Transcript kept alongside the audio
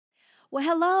Well,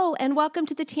 hello, and welcome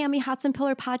to the Tammy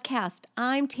Hotson-Pillar podcast.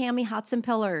 I'm Tammy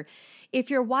Hotson-Pillar. If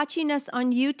you're watching us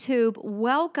on YouTube,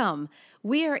 welcome.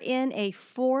 We are in a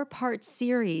 4-part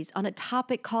series on a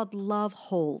topic called Love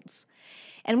Holds.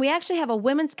 And we actually have a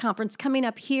women's conference coming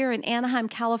up here in Anaheim,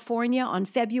 California on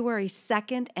February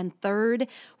 2nd and 3rd.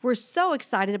 We're so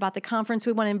excited about the conference.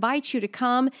 We want to invite you to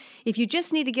come. If you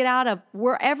just need to get out of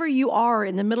wherever you are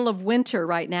in the middle of winter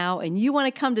right now and you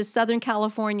want to come to Southern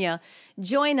California,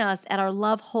 join us at our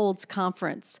Love Holds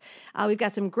conference. We've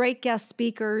got some great guest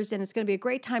speakers, and it's going to be a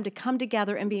great time to come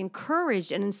together and be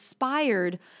encouraged and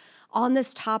inspired on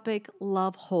this topic,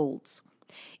 Love Holds.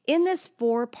 In this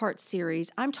 4-part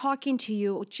series, I'm talking to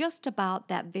you just about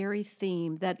that very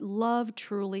theme, that love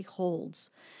truly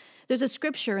holds. There's a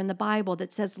scripture in the Bible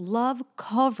that says love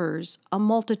covers a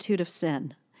multitude of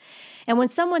sin. And when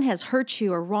someone has hurt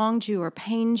you or wronged you or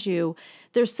pained you,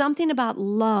 there's something about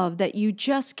love that you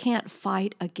just can't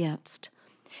fight against.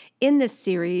 In this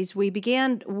series, we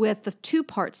began with the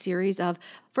 2-part series of,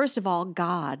 first of all,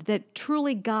 God, that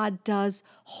truly God does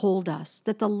hold us,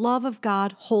 that the love of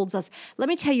God holds us. Let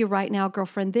me tell you right now,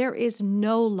 girlfriend, there is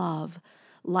no love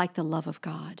like the love of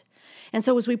God. And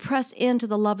so as we press into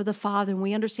the love of the Father and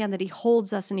we understand that He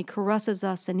holds us and He caresses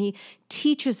us and He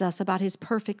teaches us about His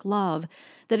perfect love,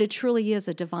 that it truly is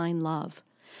a divine love.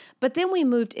 But then we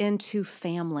moved into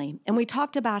family, and we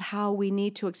talked about how we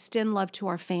need to extend love to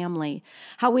our family,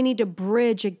 how we need to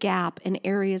bridge a gap in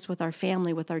areas with our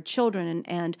family, with our children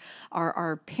and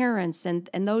our parents and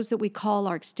those that we call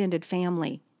our extended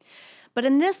family. But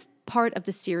in this part of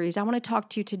the series, I want to talk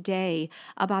to you today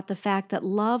about the fact that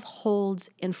love holds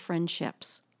in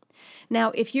friendships.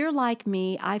 Now, if you're like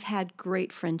me, I've had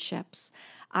great friendships.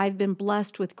 I've been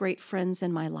blessed with great friends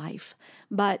in my life,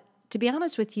 but to be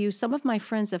honest with you, some of my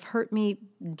friends have hurt me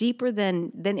deeper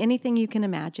than anything you can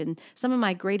imagine. Some of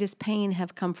my greatest pain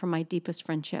have come from my deepest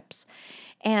friendships.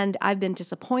 And I've been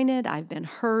disappointed, I've been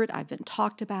hurt, I've been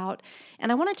talked about.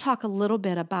 And I want to talk a little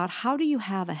bit about how do you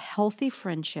have a healthy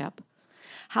friendship?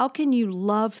 How can you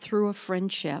love through a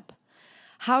friendship?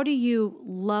 How do you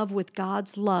love with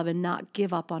God's love and not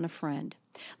give up on a friend?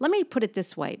 Let me put it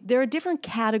this way. There are different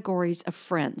categories of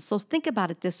friends. So think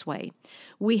about it this way.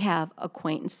 We have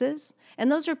acquaintances,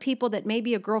 and those are people that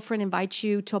maybe a girlfriend invites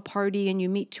you to a party and you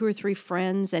meet 2 or 3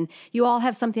 friends and you all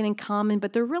have something in common,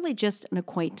 but they're really just an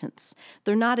acquaintance.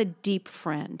 They're not a deep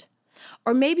friend.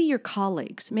 Or maybe your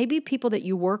colleagues, maybe people that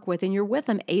you work with and you're with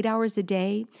them 8 hours a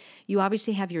day. You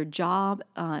obviously have your job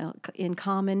in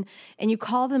common and you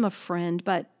call them a friend,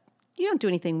 but you don't do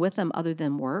anything with them other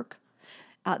than work.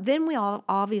 Then we all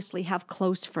obviously have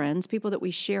close friends, people that we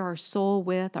share our soul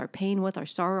with, our pain with, our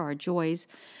sorrow, our joys.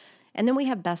 And then we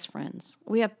have best friends.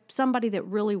 We have somebody that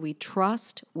really we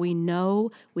trust, we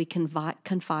know, we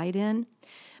confide in.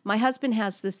 My husband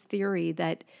has this theory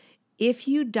that if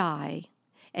you die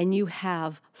and you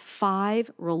have 5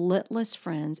 relentless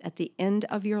friends at the end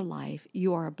of your life,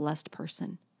 you are a blessed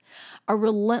person. A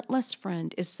relentless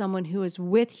friend is someone who is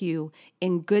with you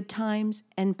in good times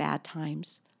and bad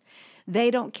times.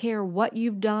 They don't care what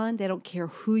you've done. They don't care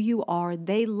who you are.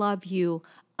 They love you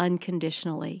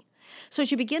unconditionally. So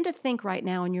as you begin to think right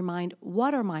now in your mind, who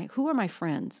are my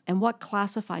friends and what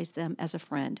classifies them as a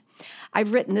friend?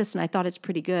 I've written this and I thought it's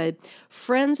pretty good.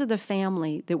 Friends are the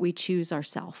family that we choose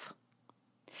ourselves.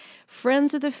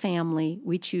 Friends are the family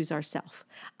we choose ourselves.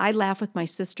 I laugh with my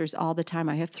sisters all the time.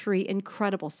 I have 3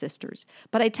 incredible sisters.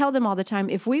 But I tell them all the time,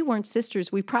 if we weren't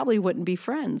sisters, we probably wouldn't be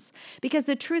friends. Because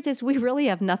the truth is we really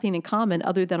have nothing in common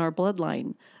other than our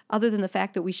bloodline, other than the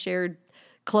fact that we shared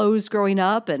clothes growing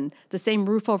up and the same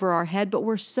roof over our head. But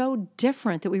we're so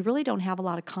different that we really don't have a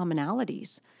lot of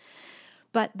commonalities.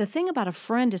 But the thing about a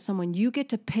friend is someone you get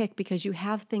to pick because you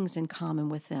have things in common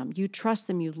with them. You trust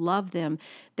them. You love them.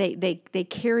 They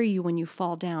carry you when you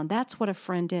fall down. That's what a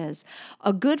friend is.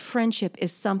 A good friendship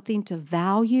is something to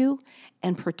value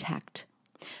and protect.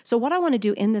 So what I want to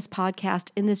do in this podcast,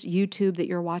 in this YouTube that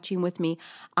you're watching with me,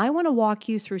 I want to walk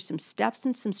you through some steps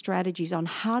and some strategies on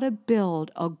how to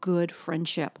build a good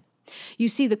friendship. You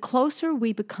see, the closer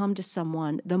we become to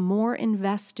someone, the more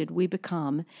invested we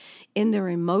become in their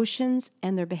emotions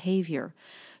and their behavior.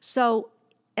 So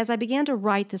as I began to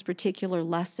write this particular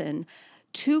lesson,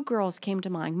 2 girls came to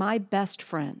mind, my best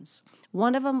friends.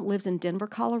 One of them lives in Denver,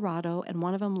 Colorado, and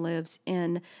one of them lives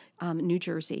in New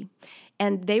Jersey.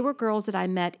 And they were girls that I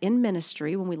met in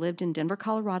ministry when we lived in Denver,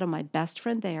 Colorado, my best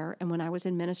friend there, and when I was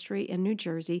in ministry in New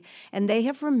Jersey, and they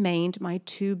have remained my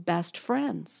 2 best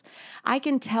friends. I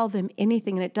can tell them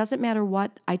anything, and it doesn't matter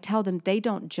what I tell them. They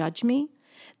don't judge me.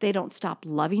 They don't stop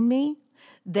loving me.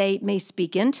 They may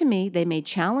speak into me, they may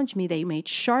challenge me, they may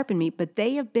sharpen me, but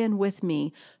they have been with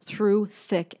me through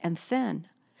thick and thin.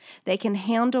 They can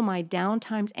handle my down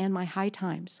times and my high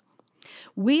times.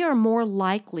 We are more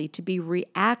likely to be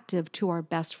reactive to our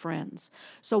best friends.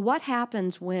 So what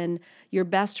happens when your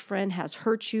best friend has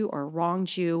hurt you or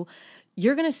wronged you?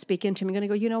 You're going to speak into them. You're going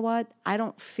to go, you know what? I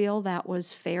don't feel that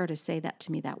was fair to say that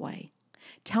to me that way.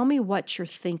 Tell me what you're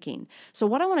thinking. So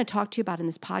what I want to talk to you about in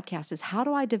this podcast is how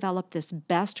do I develop this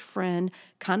best friend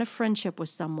kind of friendship with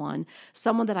someone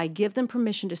that I give them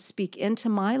permission to speak into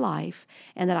my life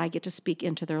and that I get to speak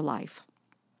into their life.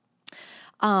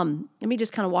 Let me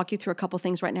just kind of walk you through a couple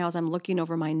things right now as I'm looking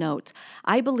over my notes.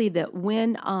 I believe that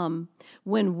when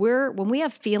we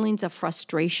have feelings of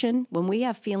frustration, when we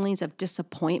have feelings of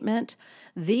disappointment,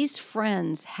 these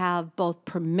friends have both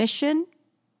permission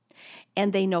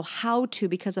and they know how to,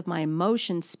 because of my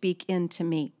emotions, speak into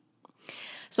me.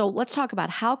 So let's talk about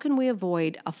how can we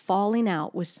avoid a falling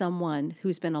out with someone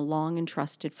who's been a long and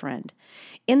trusted friend.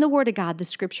 In the Word of God, the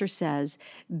Scripture says,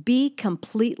 be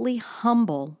completely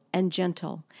humble and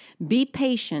gentle. Be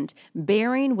patient,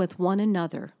 bearing with one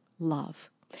another, love.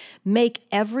 Make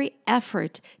every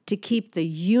effort to keep the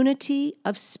unity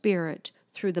of spirit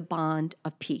through the bond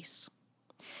of peace.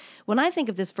 When I think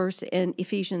of this verse in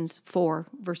Ephesians 4,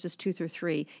 verses 2 through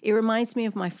 3, it reminds me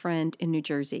of my friend in New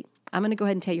Jersey. I'm going to go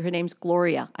ahead and tell you her name's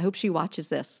Gloria. I hope she watches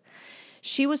this.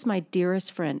 She was my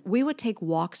dearest friend. We would take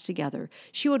walks together.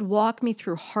 She would walk me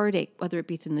through heartache, whether it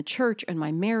be through the church or in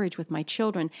my marriage with my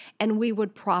children, and we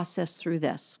would process through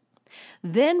this.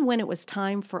 Then when it was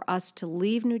time for us to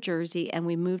leave New Jersey and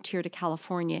we moved here to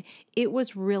California, it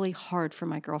was really hard for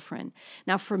my girlfriend.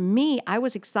 Now for me, I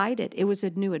was excited. It was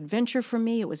a new adventure for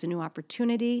me. It was a new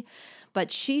opportunity. But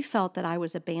she felt that I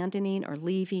was abandoning or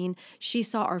leaving. She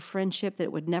saw our friendship, that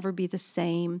it would never be the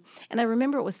same. And I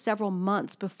remember it was several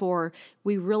months before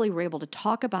we really were able to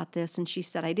talk about this. And she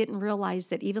said, I didn't realize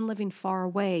that even living far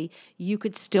away, you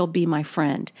could still be my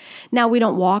friend. Now, we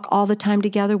don't walk all the time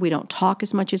together. We don't talk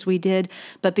as much as we did.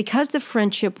 But because the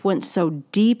friendship went so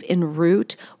deep in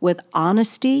root with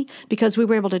honesty, because we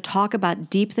were able to talk about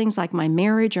deep things like my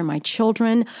marriage or my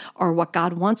children or what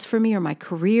God wants for me or my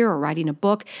career or writing a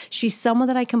book, she's someone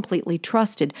that I completely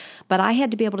trusted. But I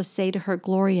had to be able to say to her,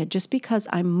 Gloria, just because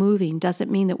I'm moving doesn't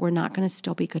mean that we're not going to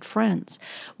still be good friends.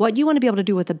 What you want to be able to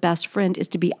do with a best friend is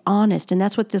to be honest. And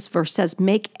that's what this verse says.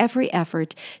 Make every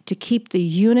effort to keep the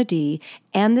unity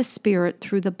and the spirit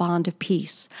through the bond of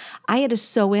peace. I had to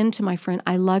sow into my friend,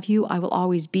 I love you. I will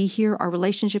always be here. Our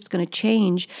relationship's going to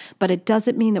change, but it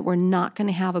doesn't mean that we're not going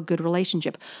to have a good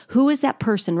relationship. Who is that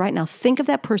person right now? Think of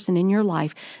that person in your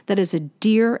life that is a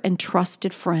dear and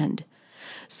trusted friend.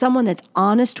 Someone that's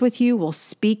honest with you, will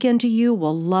speak into you,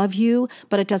 will love you,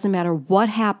 but it doesn't matter what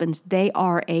happens, they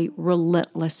are a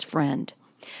relentless friend.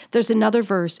 There's another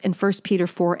verse in 1 Peter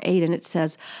 4:8, and it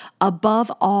says,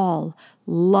 above all,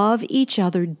 love each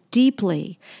other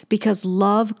deeply, because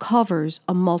love covers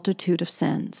a multitude of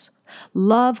sins.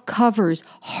 Love covers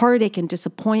heartache and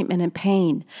disappointment and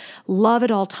pain. Love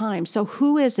at all times. So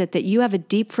who is it that you have a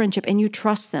deep friendship and you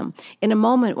trust them? In a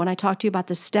moment, when I talk to you about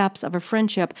the steps of a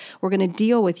friendship we're going to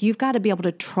deal with, you've got to be able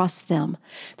to trust them,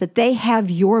 that they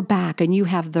have your back and you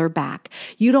have their back.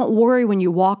 You don't worry when you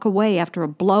walk away after a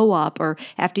blow up or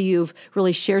after you've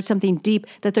really shared something deep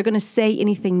that they're going to say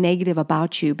anything negative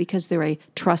about you, because they're a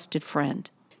trusted friend.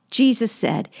 Jesus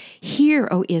said, hear,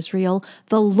 O Israel,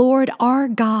 the Lord our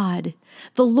God,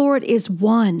 the Lord is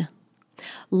one.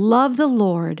 Love the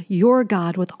Lord your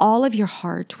God with all of your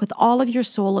heart, with all of your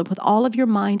soul, and with all of your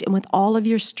mind, and with all of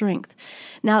your strength.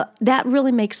 Now, that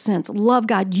really makes sense. Love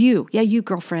God, you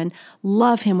girlfriend,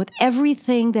 love him with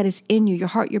everything that is in you, your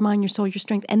heart, your mind, your soul, your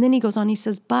strength. And then he goes on, he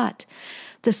says, but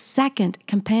the second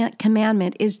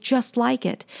commandment is just like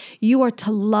it. You are to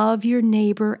love your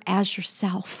neighbor as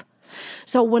yourself.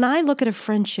 So when I look at a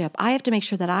friendship, I have to make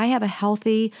sure that I have a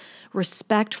healthy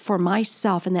respect for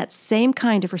myself, and that same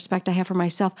kind of respect I have for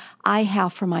myself, I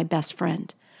have for my best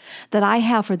friend, that I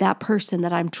have for that person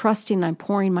that I'm trusting and I'm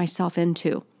pouring myself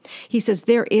into. He says,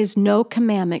 there is no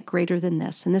commandment greater than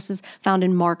this. And this is found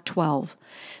in Mark 12,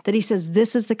 that he says,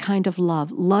 this is the kind of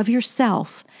love. Love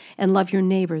yourself and love your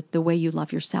neighbor the way you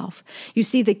love yourself. You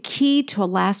see, the key to a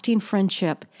lasting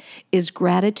friendship is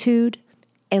gratitude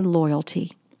and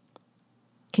loyalty.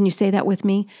 Can you say that with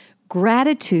me?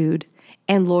 Gratitude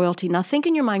and loyalty. Now think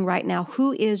in your mind right now,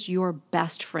 who is your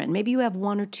best friend? Maybe you have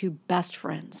one or two best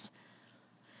friends.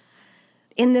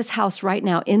 In this house right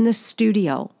now, in this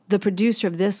studio, the producer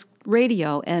of this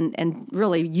radio and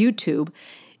really YouTube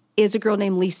is a girl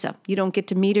named Lisa. You don't get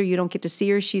to meet her. You don't get to see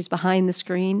her. She's behind the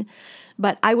screen.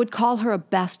 But I would call her a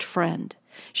best friend.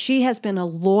 She has been a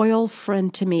loyal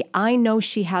friend to me. I know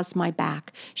she has my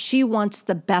back. She wants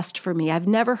the best for me. I've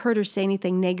never heard her say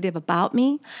anything negative about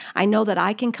me. I know that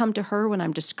I can come to her when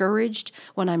I'm discouraged,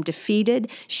 when I'm defeated.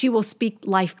 She will speak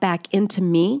life back into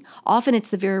me. Often it's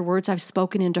the very words I've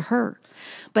spoken into her.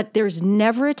 But there's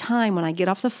never a time when I get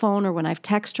off the phone or when I've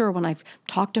texted her or when I've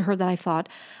talked to her that I thought,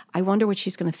 I wonder what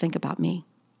she's going to think about me.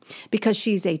 Because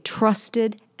she's a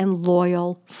trusted and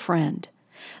loyal friend.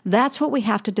 That's what we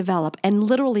have to develop. And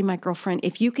literally, my girlfriend,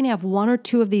 if you can have one or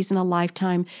two of these in a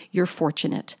lifetime, you're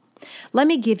fortunate. Let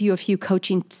me give you a few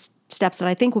coaching steps that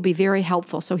I think will be very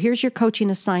helpful. So here's your coaching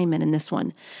assignment in this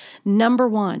one. Number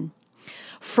one,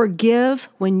 forgive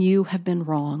when you have been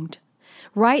wronged.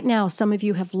 Right now, some of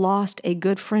you have lost a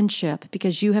good friendship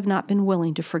because you have not been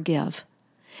willing to forgive.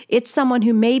 It's someone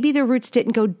who maybe their roots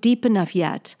didn't go deep enough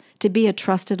yet to be a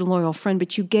trusted and loyal friend,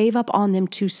 but you gave up on them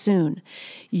too soon.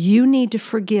 You need to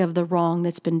forgive the wrong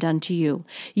that's been done to you.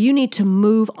 You need to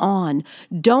move on.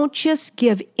 Don't just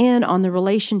give in on the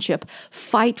relationship.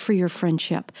 Fight for your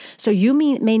friendship. So you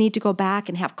may need to go back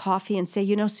and have coffee and say,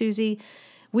 Susie,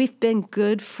 we've been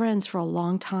good friends for a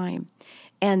long time.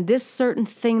 And this certain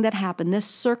thing that happened, this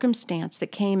circumstance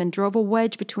that came and drove a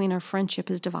wedge between our friendship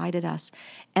has divided us.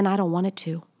 And I don't want it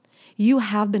to. You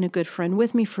have been a good friend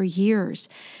with me for years,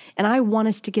 and I want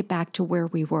us to get back to where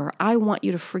we were. I want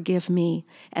you to forgive me,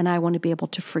 and I want to be able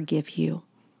to forgive you.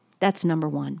 That's number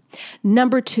one.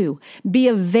 Number two, be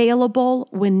available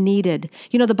when needed.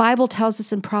 The Bible tells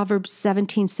us in Proverbs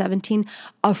 17:17,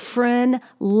 a friend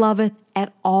loveth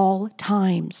at all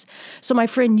times. So my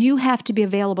friend, you have to be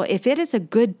available. If it is a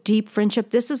good, deep friendship,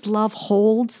 this is love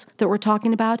holds that we're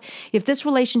talking about. If this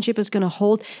relationship is going to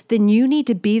hold, then you need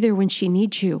to be there when she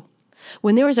needs you.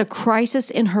 When there is a crisis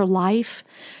in her life,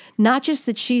 not just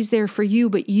that she's there for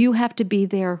you, but you have to be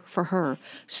there for her.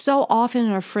 So often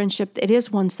in our friendship, it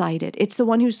is one-sided. It's the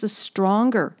one who's the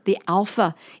stronger, the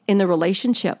alpha in the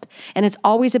relationship. And it's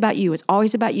always about you. It's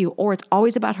always about you. Or it's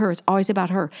always about her. It's always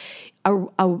about her.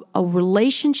 A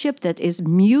relationship that is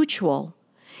mutual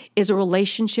is a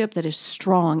relationship that is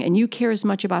strong, and you care as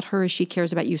much about her as she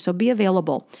cares about you. So be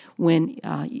available when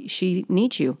she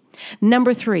needs you.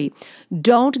 Number three,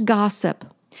 don't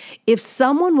gossip. If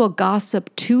someone will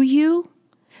gossip to you,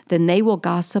 then they will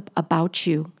gossip about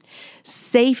you.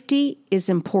 Safety is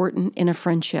important in a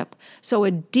friendship. So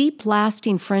a deep,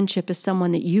 lasting friendship is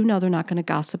someone that you know they're not going to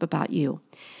gossip about you.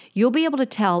 You'll be able to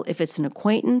tell if it's an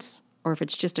acquaintance or if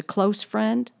it's just a close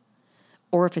friend,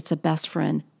 or if it's a best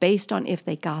friend, based on if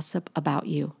they gossip about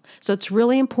you. So it's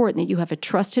really important that you have a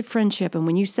trusted friendship, and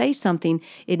when you say something,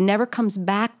 it never comes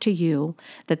back to you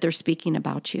that they're speaking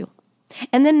about you.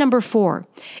 And then number four,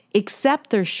 accept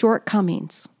their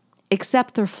shortcomings,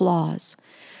 accept their flaws.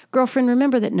 Girlfriend,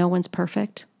 remember that no one's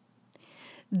perfect.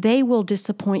 They will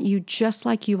disappoint you just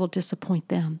like you will disappoint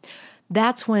them.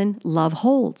 That's when love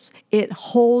holds. It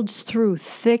holds through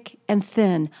thick and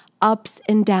thin, ups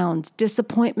and downs,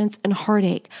 disappointments and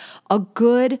heartache. A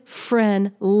good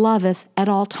friend loveth at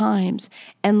all times,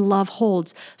 and love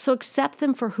holds. So accept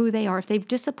them for who they are. If they've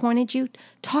disappointed you,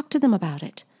 talk to them about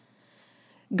it.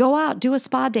 Go out, do a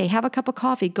spa day, have a cup of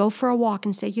coffee, go for a walk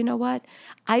and say, you know what?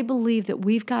 I believe that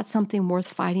we've got something worth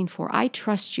fighting for. I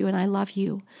trust you and I love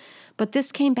you. But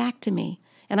this came back to me,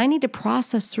 and I need to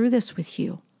process through this with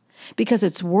you because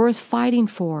it's worth fighting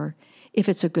for if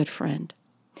it's a good friend.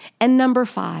 And number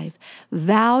five,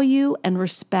 value and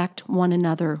respect one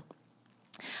another.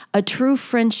 A true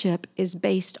friendship is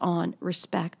based on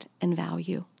respect and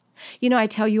value. I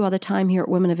tell you all the time here at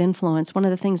Women of Influence, one of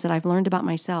the things that I've learned about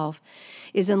myself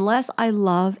is unless I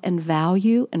love and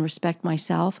value and respect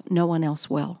myself, no one else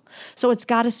will. So it's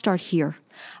got to start here.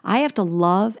 I have to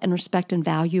love and respect and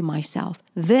value myself.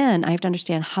 Then I have to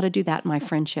understand how to do that in my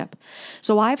friendship.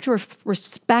 So I have to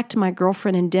respect my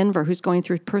girlfriend in Denver who's going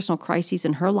through personal crises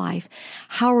in her life.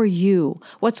 How are you?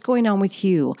 What's going on with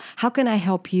you? How can I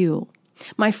help you?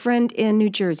 My friend in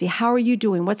New Jersey, how are you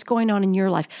doing? What's going on in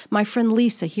your life? My friend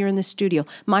Lisa here in the studio.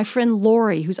 My friend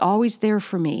Lori, who's always there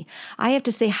for me. I have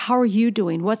to say, how are you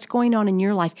doing? What's going on in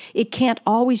your life? It can't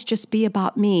always just be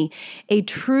about me. A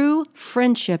true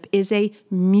friendship is a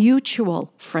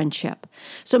mutual friendship.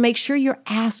 So make sure you're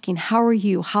asking, how are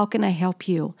you? How can I help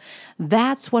you?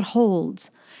 That's what holds,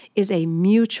 is a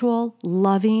mutual,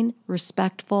 loving,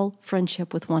 respectful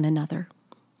friendship with one another.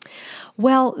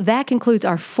 Well, that concludes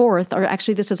our fourth, or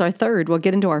actually this is our third. We'll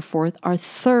get into our fourth. Our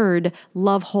third,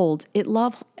 love holds.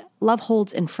 Love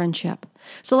holds in friendship.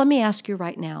 So let me ask you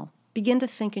right now, begin to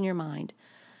think in your mind,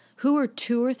 who are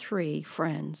 2 or 3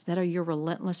 friends that are your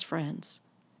relentless friends?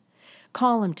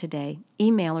 Call him today,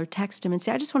 email or text him and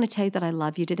say, I just want to tell you that I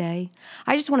love you today.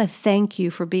 I just want to thank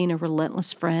you for being a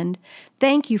relentless friend.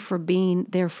 Thank you for being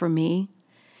there for me.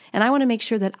 And I want to make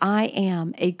sure that I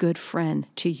am a good friend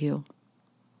to you.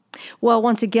 Well,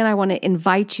 once again, I want to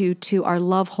invite you to our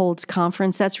Love Holds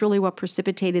conference. That's really what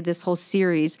precipitated this whole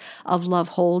series of Love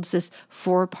Holds, this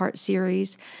 4-part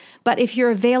series. But if you're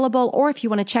available, or if you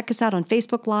want to check us out on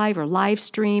Facebook Live or live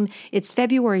stream, it's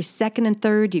February 2nd and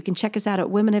 3rd. You can check us out at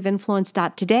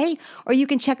womenofinfluence.today, or you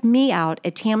can check me out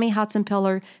at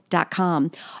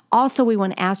tammyhotsenpiller.com. Also, we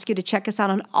want to ask you to check us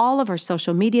out on all of our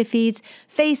social media feeds,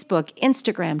 Facebook,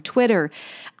 Instagram, Twitter.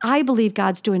 I believe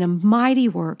God's doing a mighty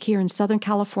work here in Southern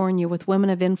California with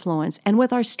Women of Influence and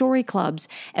with our story clubs,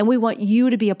 and we want you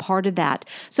to be a part of that.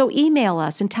 So email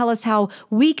us and tell us how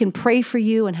we can pray for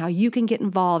you and how you can get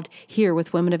involved here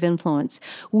with Women of Influence.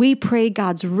 We pray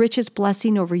God's richest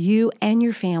blessing over you and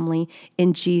your family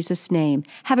in Jesus' name.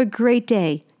 Have a great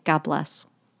day. God bless.